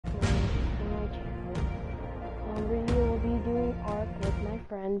video will be doing Ark with my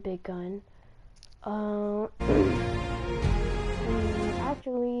friend Big Gun.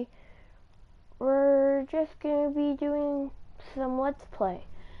 Actually, we're just gonna be doing some Let's Play.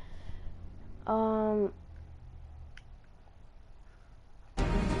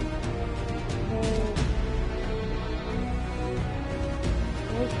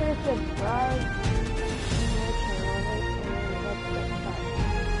 Make sure to subscribe to my channel and let's get started.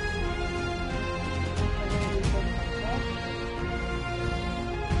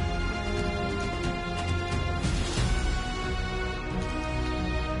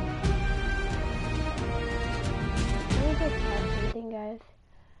 Let me just try something, guys.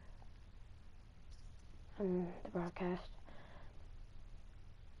 The broadcast.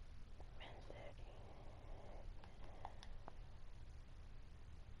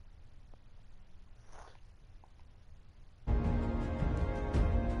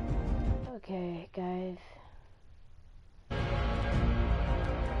 Okay, guys.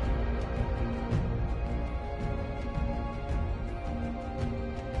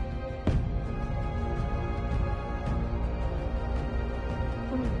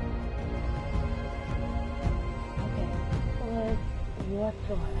 Okay, let's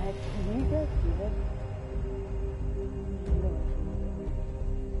go ahead. Can you guys see this?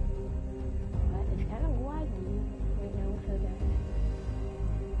 It's kind of laggy right now, so guys.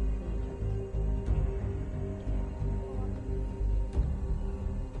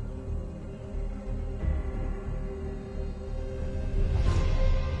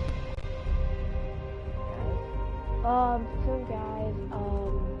 So guys,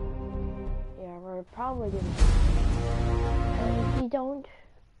 yeah, we're probably gonna, if you don't,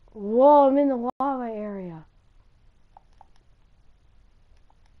 whoa, I'm in the lava area.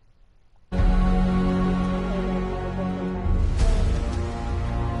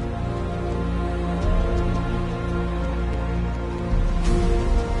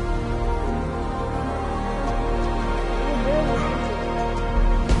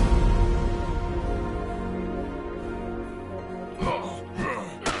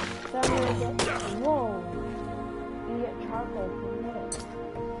 Whoa! You get charcoal from this.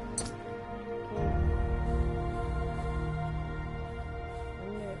 Okay.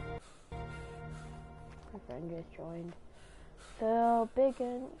 My friend just joined. So, Big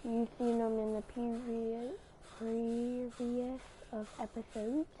Gun, you've seen them in the previous of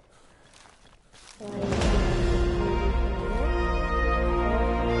episodes.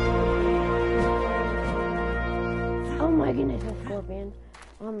 Oh my goodness, a scorpion.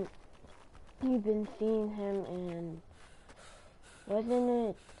 You've been seeing him in, wasn't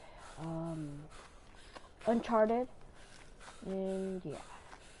it, Uncharted? And yeah.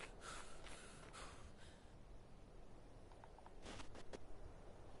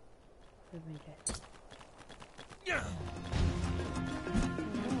 Let me just... Yeah.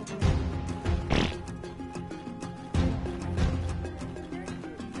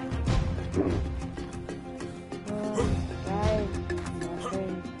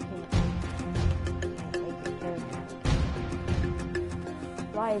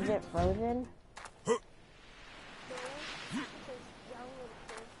 Why is it frozen?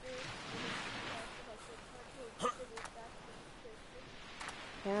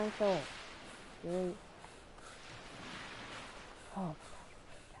 Cancel. Really? Oh.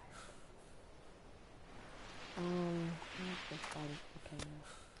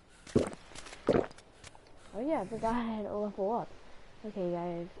 Oh yeah, I forgot I had to level up. Okay,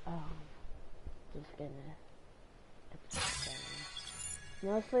 guys. Just gonna.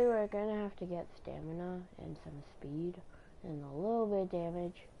 Mostly we're gonna have to get stamina and some speed and a little bit of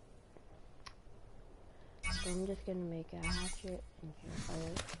damage. So I'm just gonna make a hatchet and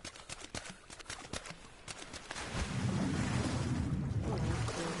campfire.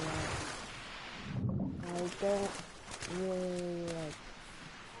 I don't really like...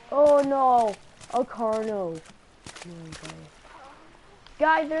 Oh no! A Carno! Okay.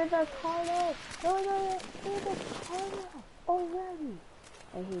 Guys, there's a Carno! No, there's a Carno! Already!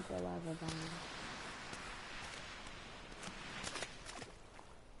 I hate the lava bomb.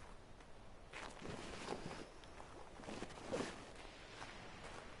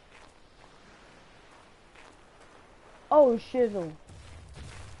 Oh, shizzle.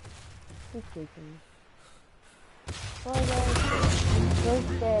 He's sleeping. Well, guys, first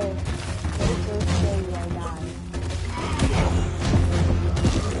day I die.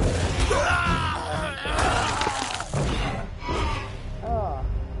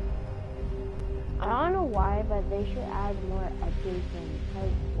 I don't know why, but they should add more updates and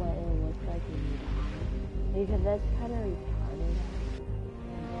type what it looks like when you die. Because that's kind of retarded.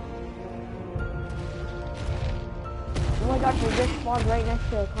 gosh, I just spawned right next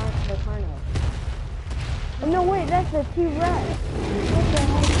to the Carno. Oh, no, wait, that's the T-Rex. What the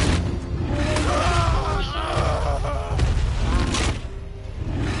heck?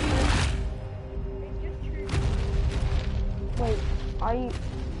 Wait, are you...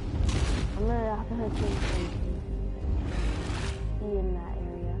 I'm gonna have to change something. Be in that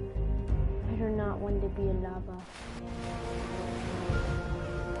area. I do not want to be in lava.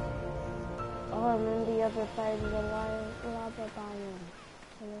 Oh, I'm on the other side of the lava biome.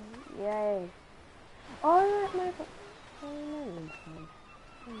 Yay. Oh, that's my...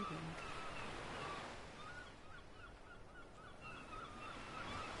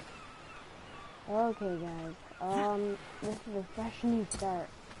 Oh, okay, guys. This is a fresh new start.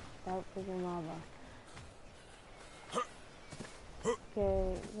 Without freaking lava. Okay,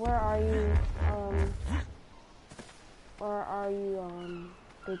 where are you,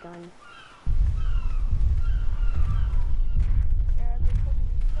 Big Gun?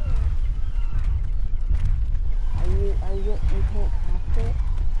 You can't craft it?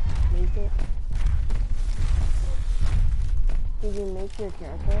 Make it? Did you make your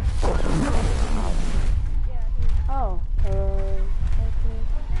character? Oh, okay.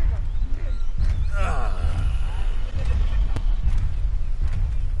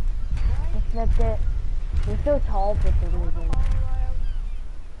 That's it. You're so tall for some reason.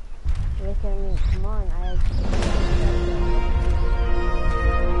 Look at me, come on,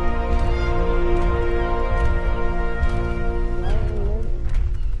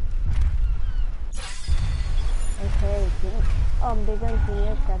 Okay, Big Gun, can you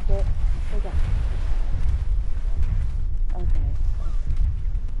accept it? Big Gun. Okay.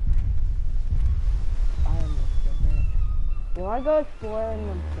 I understood it. You wanna go explore in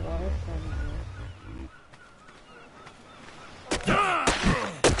the forest over here?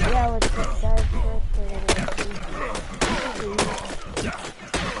 Yeah, let's get guys first.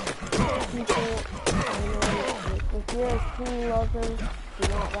 People, if you're a true lover, do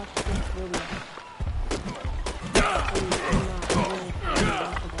not watch this video.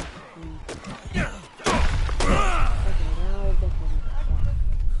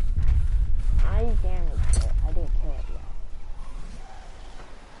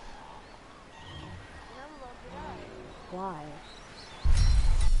 Why?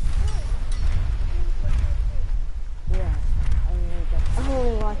 Yeah, I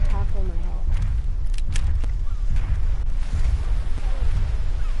only lost half of my health.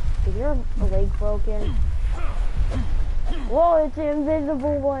 Is your leg broken? Whoa, it's the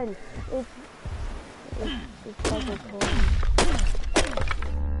invisible one! It's like a coin.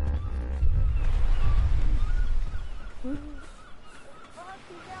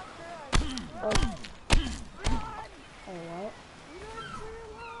 What?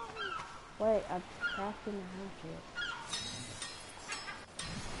 Wait, I'm crafting the hatchet.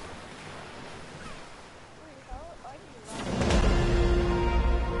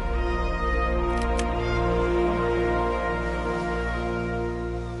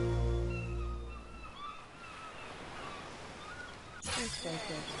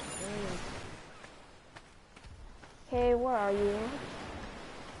 Hey, where are you?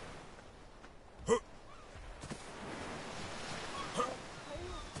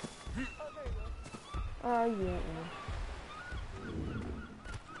 Oh, yeah.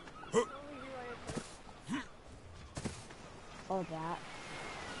 Oh, that.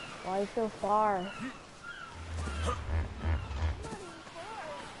 Why so far?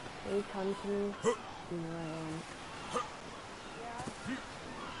 Will you come to me? You know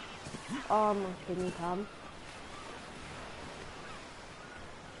I am. Can you come?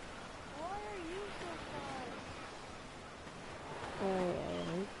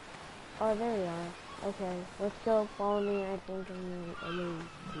 Oh, there we are. Okay, let's go. Follow me. I think I'm gonna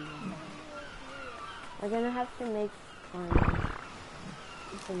we're gonna have to make some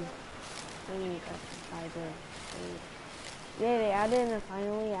fiber. Yeah, they added and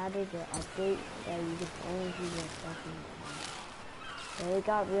finally added the update that you can only use your stuff in the car. So it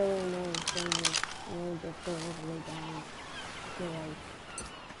got really annoying saying it really just go all the way down to like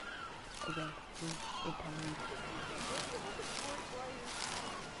the time.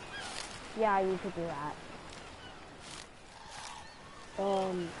 Yeah, you could do that.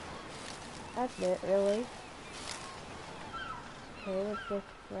 That's it, really. Okay, let's just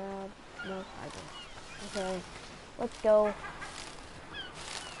grab more fiber. Okay, let's go.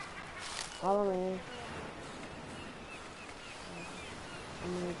 Follow me.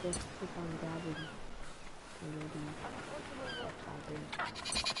 I'm gonna just keep on grabbing.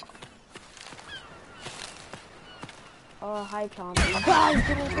 Oh, hi, Chompy.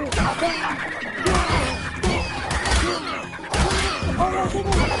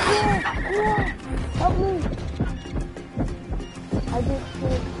 Help me! I just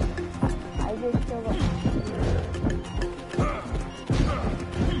killed him.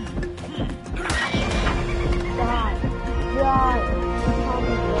 Die!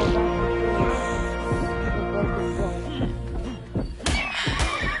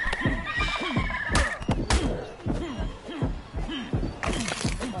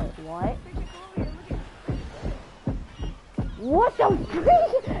 Wait, what? What the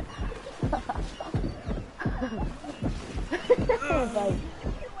freak? Like,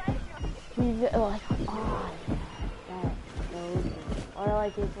 he's like, oh, that's so good. Or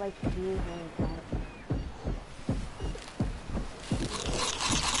like, it's like two hands out.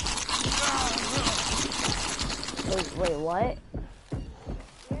 Wait, what?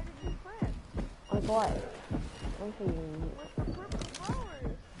 Like what? What do you mean?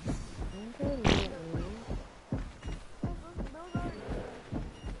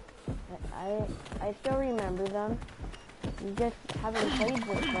 I still remember them. You just haven't played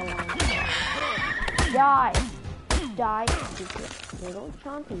this for a long time. Die! Little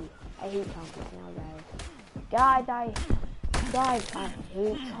Chompy. I hate Chompies now, guys. Die! Guys, I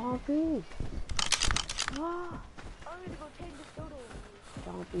hate Chompies. Ah. I'm gonna go take this dodo.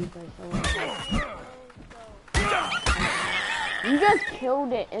 Chompies are so You just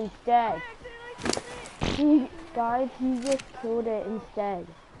killed it instead. Guys, he just killed it instead.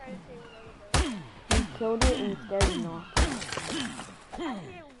 He killed it instead of not. I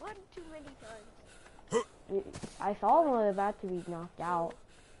hit one too many times. I saw him about to be knocked out.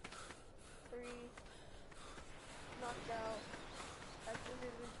 3 knocked out. That's in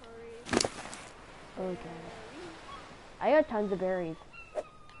inventory. Okay. I got tons of berries.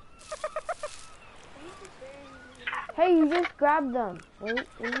 Hey, you just grabbed them. What are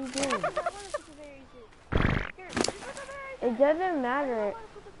you doing? It doesn't matter.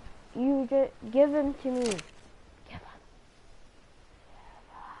 You just give them to me.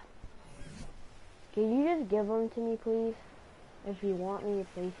 Can you just give them to me, please? If you want me to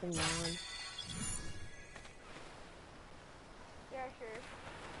place them down. Yeah, sure.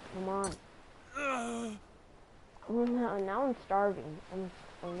 Come on. Oh, no, now I'm starving. I'm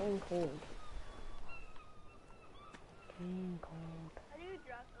getting cold. Getting cold. How do you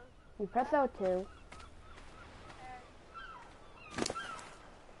drop them? You press L2.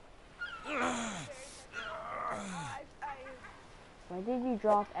 Why did you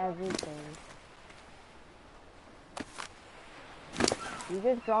drop everything? You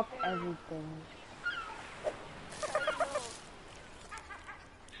just dropped everything.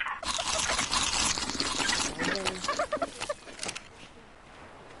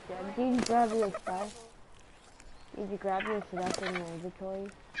 Did you grab your stuff? Did you grab your stuff in your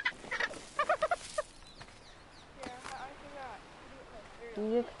inventory? Yeah, I forgot.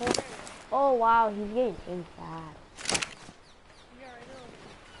 You just hold. Oh wow, he's getting chased bad. Yeah, I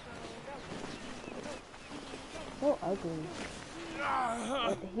know. So ugly.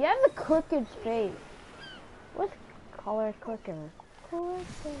 He has a crooked face. What's color clicker?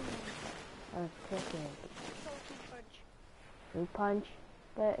 Crooked. Or crooked. Fruit punch.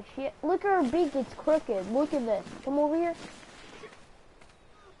 But she, look at her beak, it's crooked. Look at this. Come over here.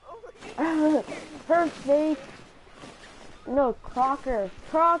 Her face. No, Crocker.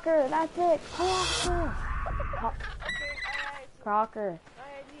 Crocker, that's it. Crocker. Crocker.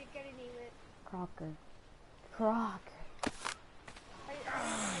 Crocker. Crocker.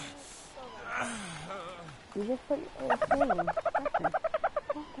 You just put your thing.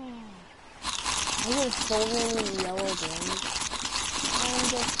 Crocker. I have so many yellow berries. I'm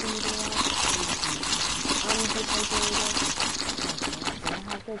just eating it. I'm just taking it. I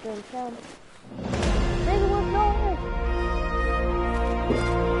have to drink some. This was going.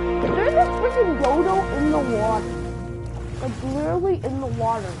 There's a freaking dodo in the water. Like literally in the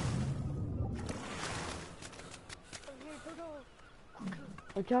water.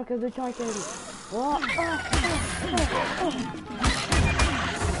 The chicken. You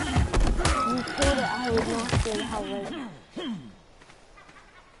killed it, I was not sure how late.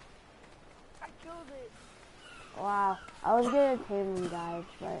 I killed it. Wow, I was gonna tame you guys,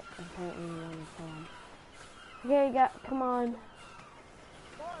 but apparently you want to kill him. Okay, come on.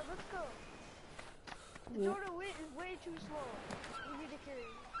 Alright, let's go. The dodo is way too slow. You need to carry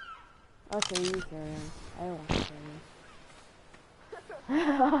him. Okay, you carry him. I don't want to carry him.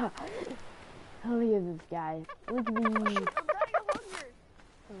 Look at this guy. Look at me.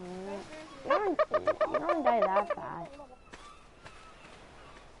 I'm dying of hunger. You don't die that fast.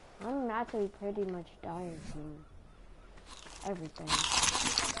 I'm actually pretty much dying from everything.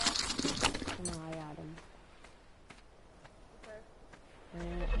 Come on, I got him. Okay.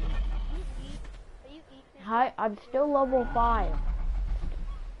 I'm still level 5.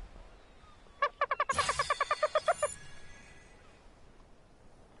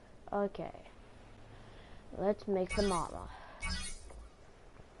 Okay. Let's make some lava.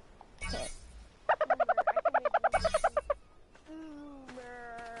 Okay.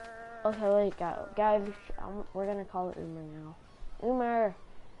 Okay, wait, guys, we're gonna call it Umer now. Umer.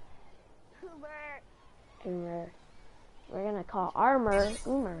 We're gonna call Armor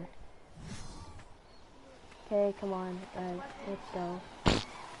Umer. Okay, come on, guys, let's go.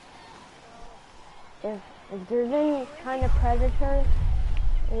 If there's any kind of predator,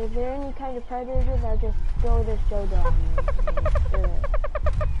 I'll just throw this Jojo on you.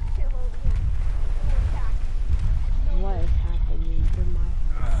 What is happening in my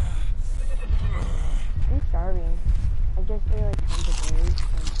house? I'm starving. I just ate like tons of berries, so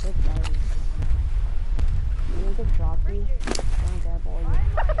I'm so starving. You need to drop me. Don't grab all you.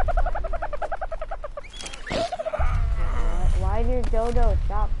 Why did Dodo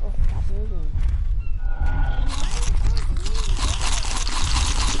stop moving?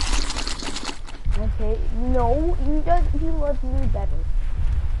 Okay, no, he loves me better.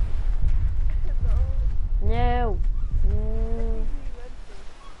 No.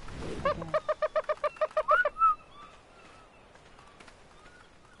 Okay.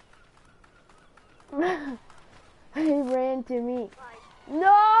 He ran to me.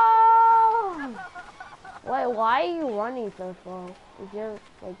 No! Wait, why are you running so slow? Is your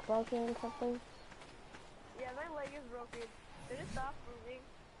leg broken or something? Yeah, my leg is broken. Did it stop moving?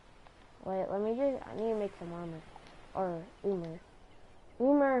 Wait, I need to make some armor. Or, Umer.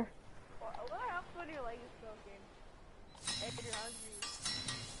 Umer! What happens when your leg is broken? And you're hungry.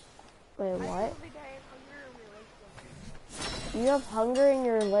 Wait, what? I don't think I have hunger and my leg's broken. You have hunger and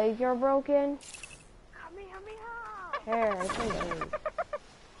your legs are broken? Here, I can eat.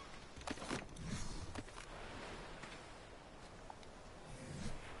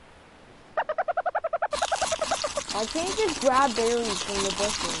 I can't just grab berries from the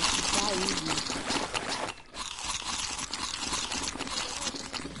bushes. It's that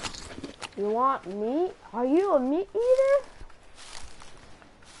easy. You want meat? Are you a meat eater?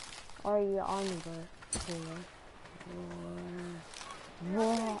 Or are you an omnivore?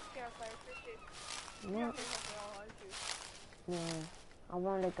 What? No, I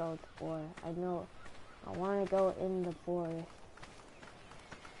want to go to the forest. I want to go in the forest.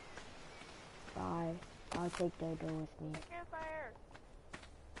 Bye. I'll take Dodo with me. Campfire.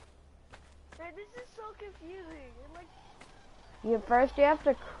 Man, this is so confusing. First you have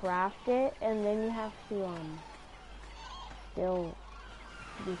to craft it, and then you have to still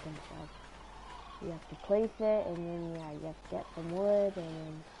do some stuff. You have to place it, and then you have to get some wood, and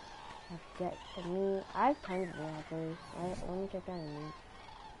then you have to get some meat. I have tons of wrappers. Let me check out meat.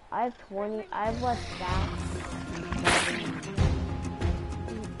 I have 20. I have less fat.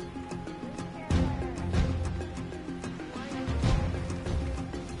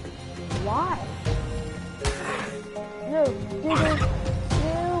 Why? No, no.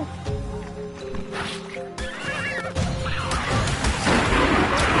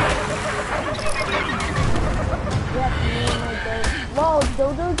 Yes, me and my dog. Whoa,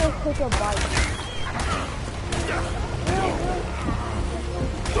 Dodo just took a bite.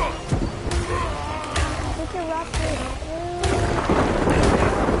 Take a raptor.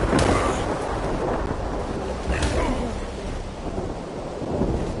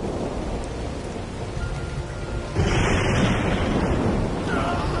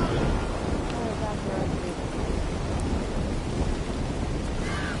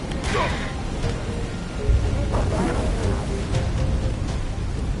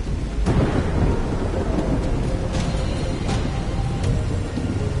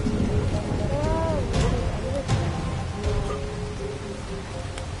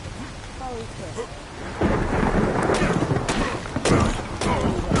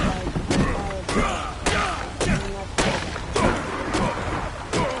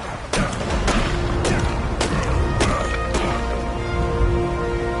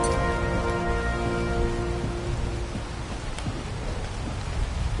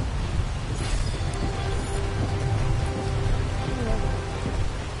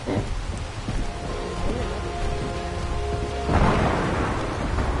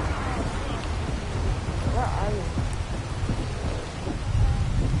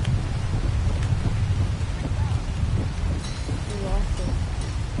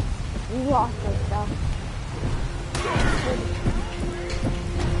 Lost my stuff.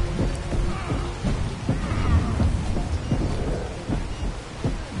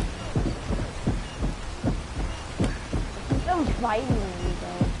 He's still fighting me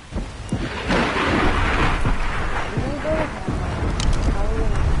though.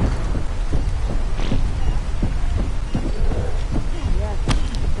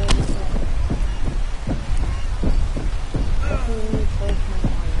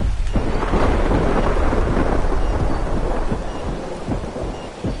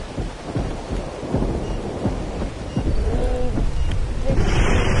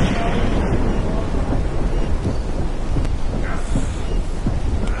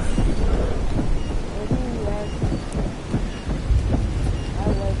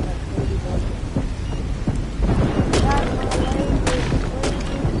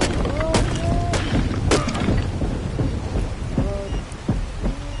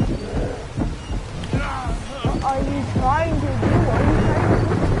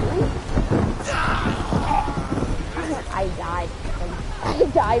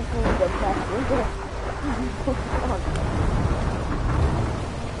 makes me depressed.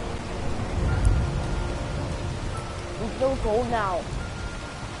 It's so cold now.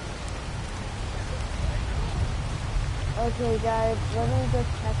 Okay guys, let me just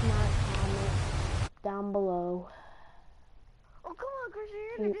check my comments down below. Oh, come on, Christian,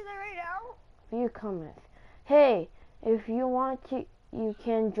 you're gonna do that right now? Few comments. Hey, if you want to, you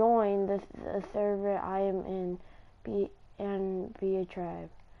can join the server I am in and be a tribe.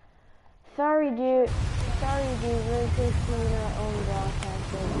 Sorry dude, we're just doing our own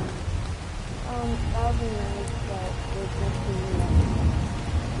broadcast right now. That would be nice, but we're just doing that.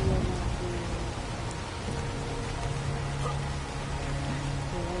 We are not doing it.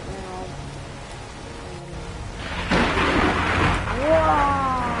 So right now, wow!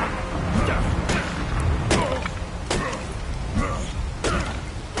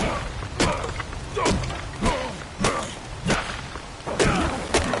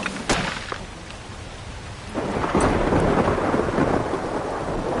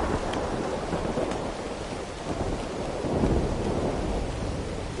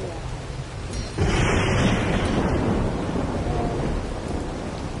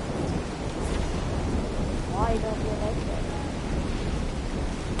 Why don't you like it?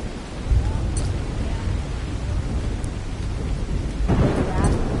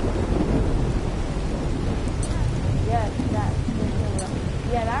 Yes, that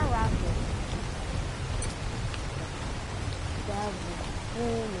yeah, that rocket. That was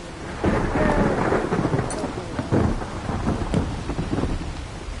really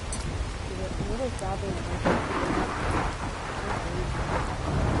I'm just dropping it.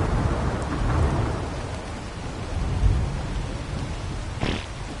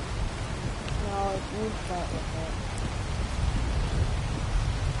 No, you start with it.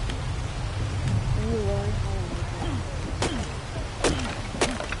 You learn how to make it.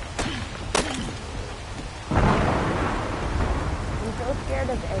 I'm so scared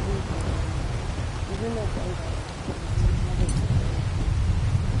of everything. Even the data.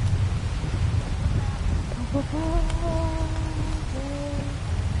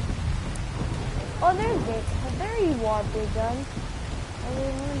 Oh, there's it. There you are, big gun. I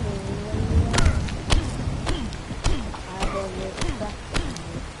remember when you I was expecting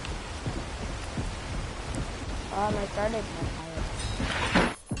you. I started campfire.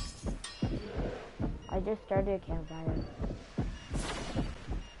 I just started a campfire.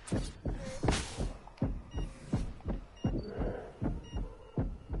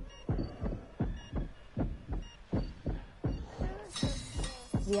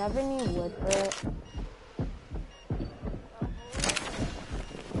 Do you have any wood for it?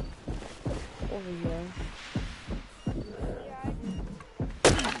 Over here.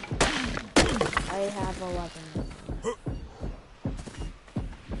 I have 11.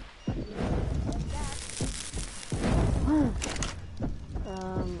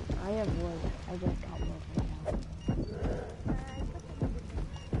 I have wood. I just got wood right now.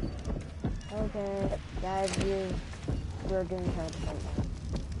 Okay, guys, we're doing terrible right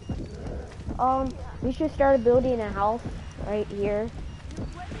now. We should start building a house right here.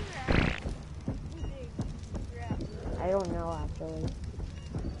 I don't know actually.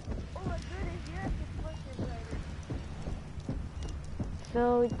 Oh my goodness, you have to push it right. So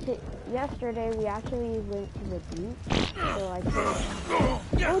yesterday we actually went to the beach. So I could.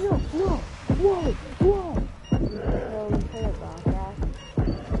 Oh no! Whoa! So we put a broadcast.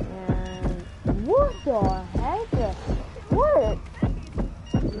 And what the heck? What?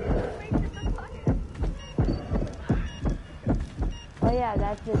 Oh yeah,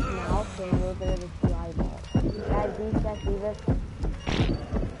 that's his mouth. So we're gonna see eyeballs. Guys, these guys see this.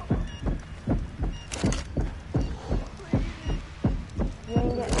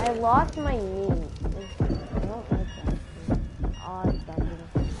 I lost my knee. I don't like that. Oh, it's starting.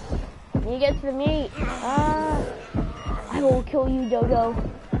 He gets the meat. I will kill you, Dodo.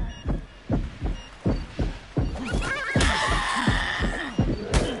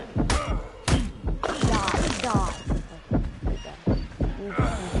 Die.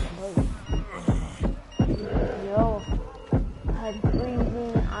 Yo, I'm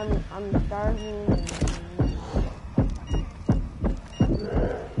freezing. I'm starving.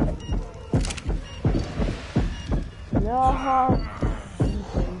 No.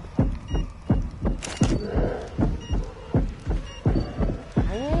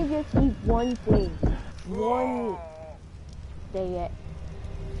 I'm gonna just eat one thing. One. Dang it.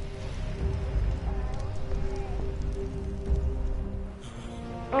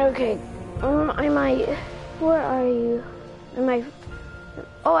 Okay. Where are you?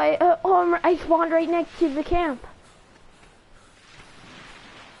 I spawned right next to the camp.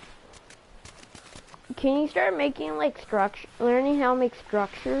 can you start making like structure, learning how to make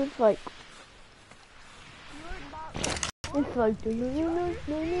structures? Like, it's like, do you know?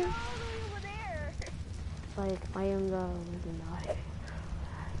 Like, I am the Illuminati.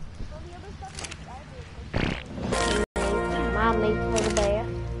 Mom makes for the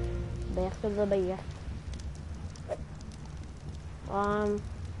best of the best.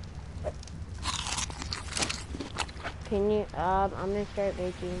 Can you, I'm gonna start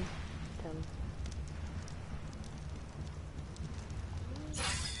making some.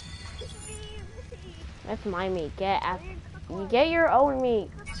 That's my meat. You get your own meat.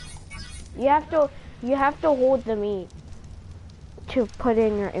 You have to hold the meat to put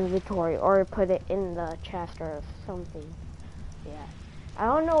in your inventory or put it in the chest or something. Yeah. I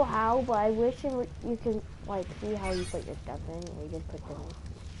don't know how, but I wish you can like see how you put your stuff in. You just put them in.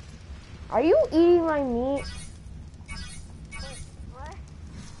 Are you eating my meat? What?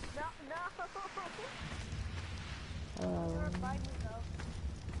 No.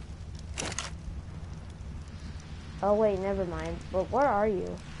 Oh wait, never mind. But where are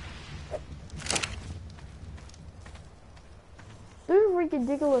you? There's a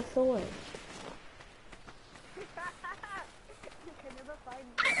ridiculous sword. You can never find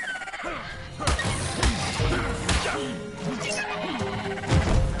me.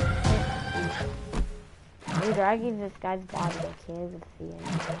 I'm dragging this guy's body. I can't even see it.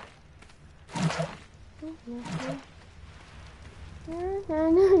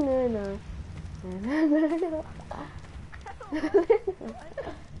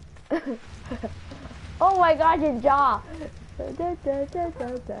 Oh my god, his jaw! Oh! Look at this. I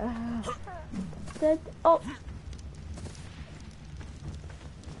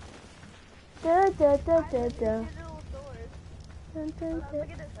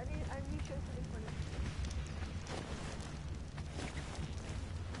need to show something funny.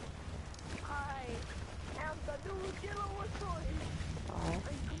 I am the new yellow sword.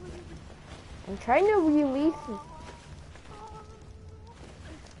 I'm trying to release it.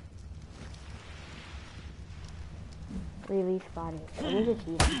 Release body. Let me just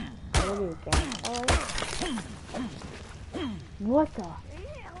eat it. What do you get? What the?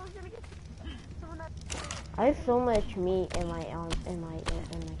 I have so much meat in my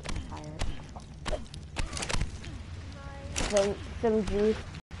campfire. Some juice.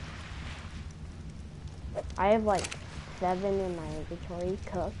 I have like 7 in my inventory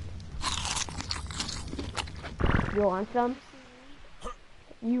cooked. You want some?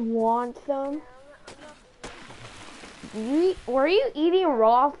 You want some? Were you eating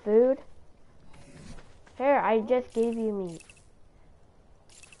raw food? Here, I just gave you meat.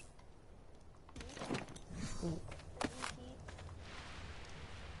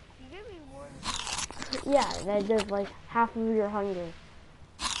 Yeah, that does like half of your hunger.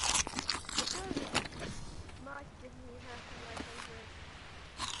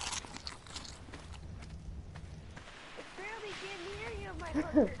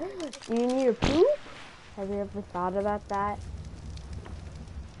 Do you need a poop? Have you ever thought about that?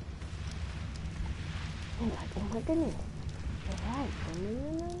 Oh my goodness. You're right.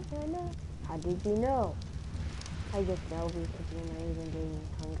 How did you know? I just know because you're not even getting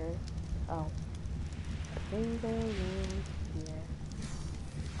hunger. Oh. Here.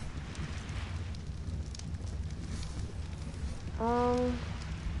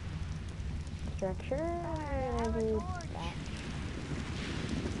 Structure.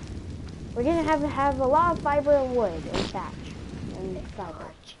 We're gonna have a lot of fiber and wood and thatch and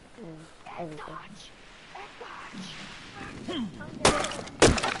fiber and everything.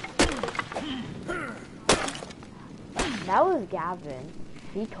 That was Gavin.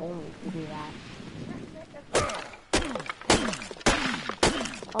 He told me to do that.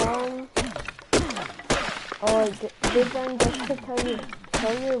 Big Gun, just to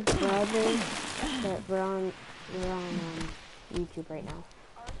tell your brother that we're on YouTube right now.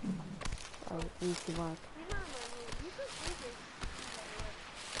 YouTube Mark.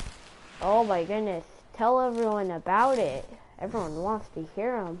 Oh my goodness! Tell everyone about it. Everyone wants to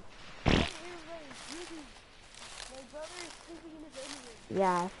hear him.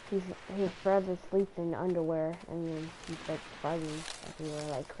 Yeah, his brother sleeps in underwear and then he starts farting everywhere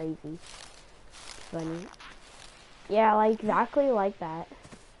like crazy. Funny. Yeah, like exactly like that.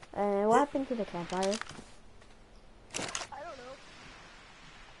 And what happened to the campfire? I don't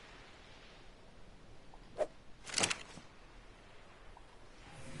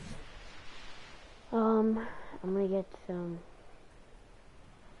know. I'm gonna get some.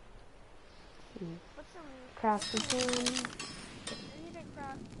 What's some crafting tools. I need a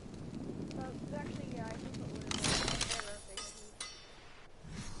craft. Actually, yeah, I can put wood in there.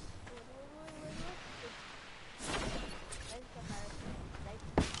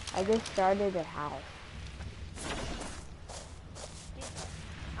 I just started a house.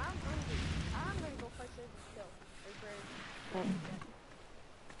 I'm hungry. I'm gonna go fight some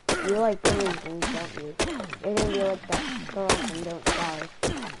kill. You like killing things, don't you? You're gonna be like that girl from Don't Starve.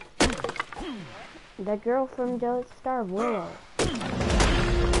 The girl from Don't Starve, Willow. You know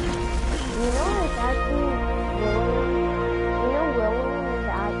it's actually Willow. You know Willow is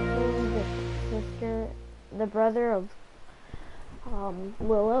actually the sister, the brother of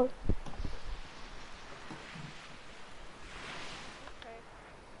Willow. Okay.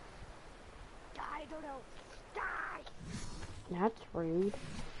 Die, Dodo! Die! That's rude.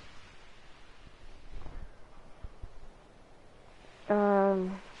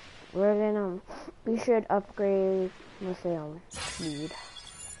 We should upgrade the sail speed.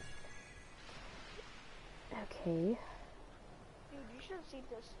 Okay. Dude, you should have seen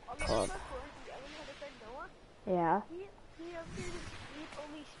this. On the Cool. other floor, the other had a friend Noah. Yeah. He upgraded speed,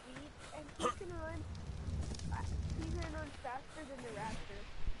 only speed, and he can run faster than the raptor.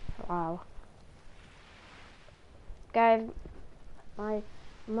 Wow. Guys,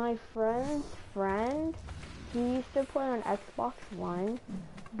 my friend's friend, he used to play on Xbox One,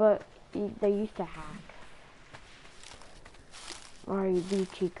 but they used to hack. Or do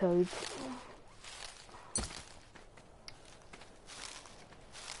cheat codes.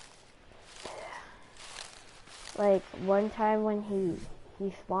 Like one time when he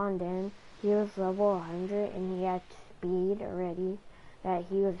spawned in, he was level 100 and he had speed already that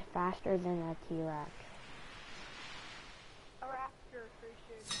he was faster than a T-Rex. A raptor, for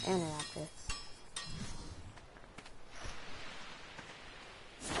sure. And a raptor.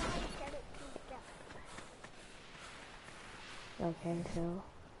 Okay, so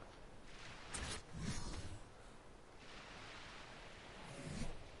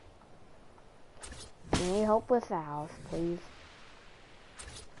you need help with the house, please.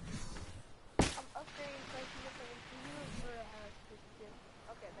 I'm upgrading so I can get the interior for a house.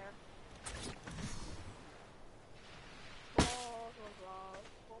 Okay, there.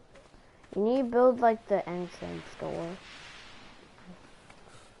 You need to build like the entrance door.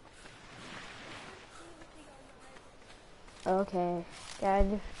 Okay,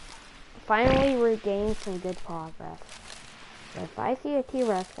 guys, finally regained some good progress. If I see a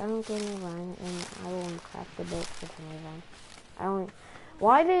T-Rex, I'm gonna run and I will craft the boat for some reason.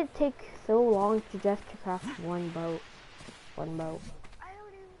 Why did it take so long to craft one boat? One boat. I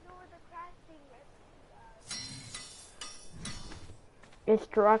don't even know what the crafting is. It's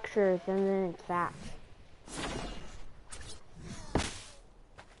structures and then it's thatch.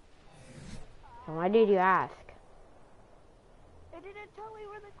 So why did you ask? It didn't tell me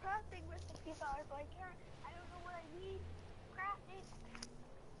where the crafting recipes are, so I don't know what I need. Crafting.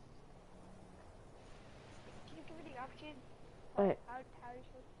 Can you give me the option? What? How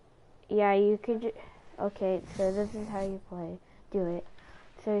Yeah, you could. Okay, so this is how you do it.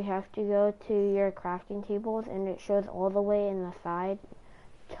 So you have to go to your crafting tables, and it shows all the way in the side.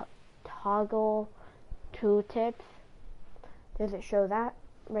 Toggle tooltips. Does it show that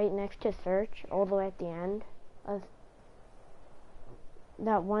right next to search, all the way at the end of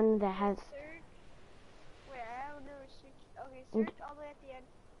that one that has? Search. Wait, I don't know. Okay, search all the way at the end.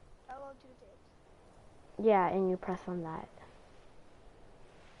 Toggle tooltips. Yeah, and you press on that.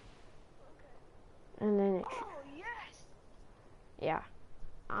 And then it. Oh yes. Yeah.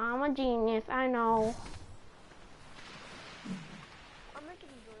 I'm a genius. I know. I'm making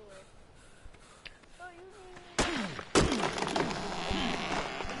a doorway. Oh,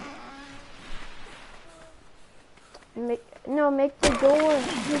 you Make the door. Make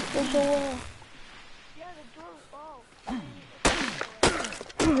the door. Yeah, the door. Oh.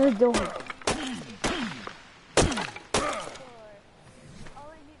 The door. All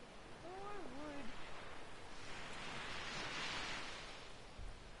I need is 4 wood.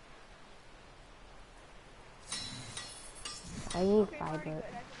 I need fiber.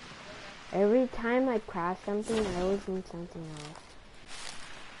 Every time I craft something, I always need something else.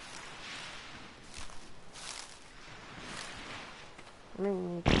 I'm gonna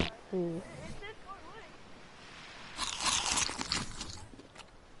need food.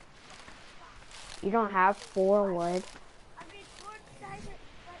 You don't have 4 wood? I made 4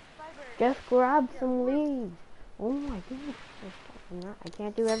 fiber. Just grab some leaves. Oh my goodness. I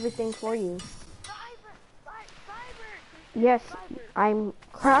can't do everything for you. Fiber. Yes, I'm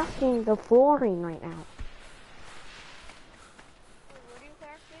crafting the flooring right now. Wait, what are you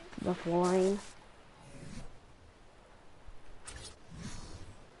crafting? The flooring.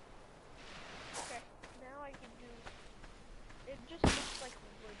 Okay, now I can do. It just looks like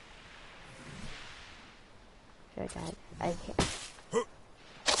wood. Sure, guys. I can't.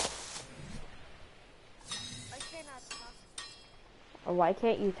 Why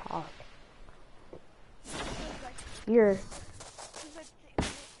can't you talk? Like, You're.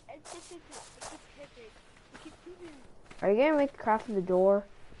 Are you gonna make craft the door?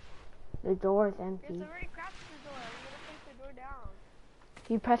 The door is empty. It's already crafted the door. I'm gonna take the door down.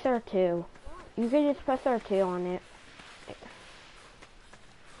 You press R2. You can just press R2 on it.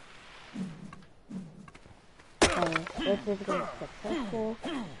 Okay, this is gonna be successful.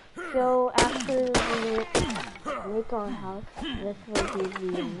 So after we make our house, this will be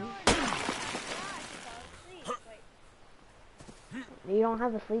the end. You don't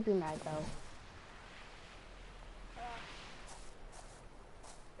have a sleeping bag though.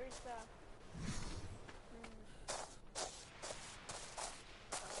 There's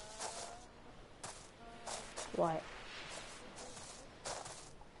What?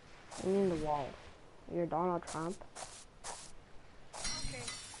 I mean the wall. You're Donald Trump. okay.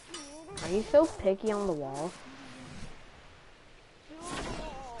 Are you so picky on the wall?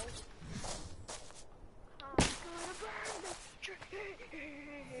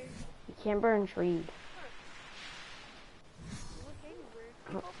 You can't burn trees.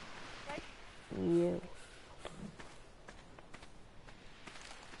 You.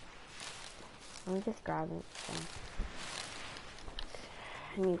 I'm just grabbing some.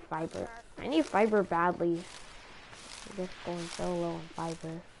 I need fiber. I need fiber badly. I'm just going so low on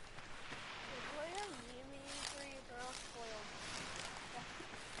fiber.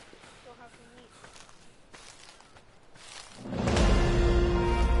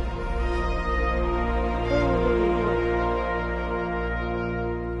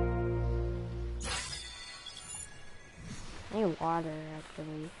 I need water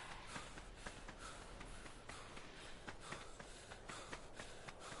actually.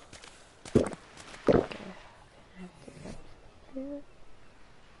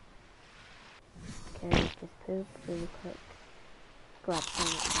 Okay, just poop really quick. Grab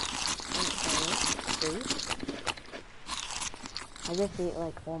some food. I just ate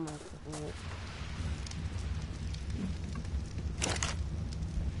like almost meat.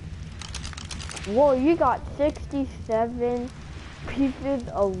 Whoa, you got 67 pieces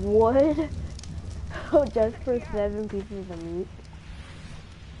of wood just for 7 pieces of meat.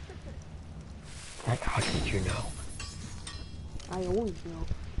 Like, how did you know? I always know.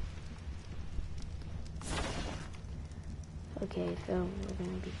 Okay, so we're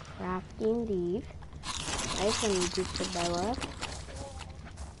gonna be crafting these. I have some Isabella.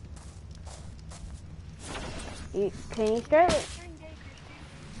 Can you start with...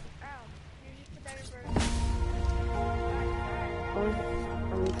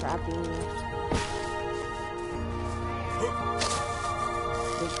 I'm crafting these.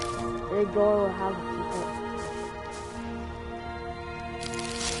 The door will have a secret.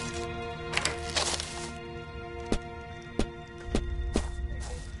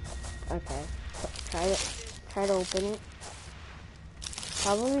 Okay, try to open it.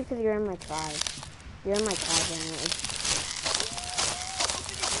 Probably because you're in my tribe. You're in my tribe anyway.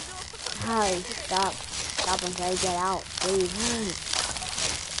 Hi, stop until I get out, please.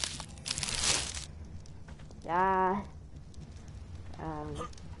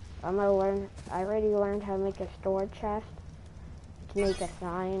 I'm gonna learn. I already learned how to make a storage chest, to make a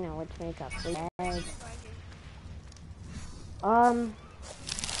sign, and to make a bed.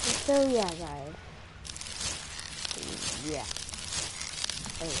 So yeah, guys. Yeah.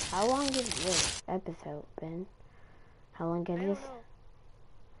 Wait, how long has this episode been? How long has this?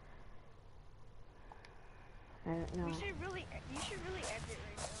 I don't know. You should really end it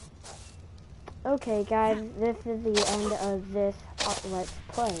right now. Okay, guys, this is the end of this Let's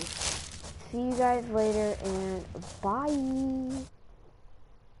Play. See you guys later, and bye!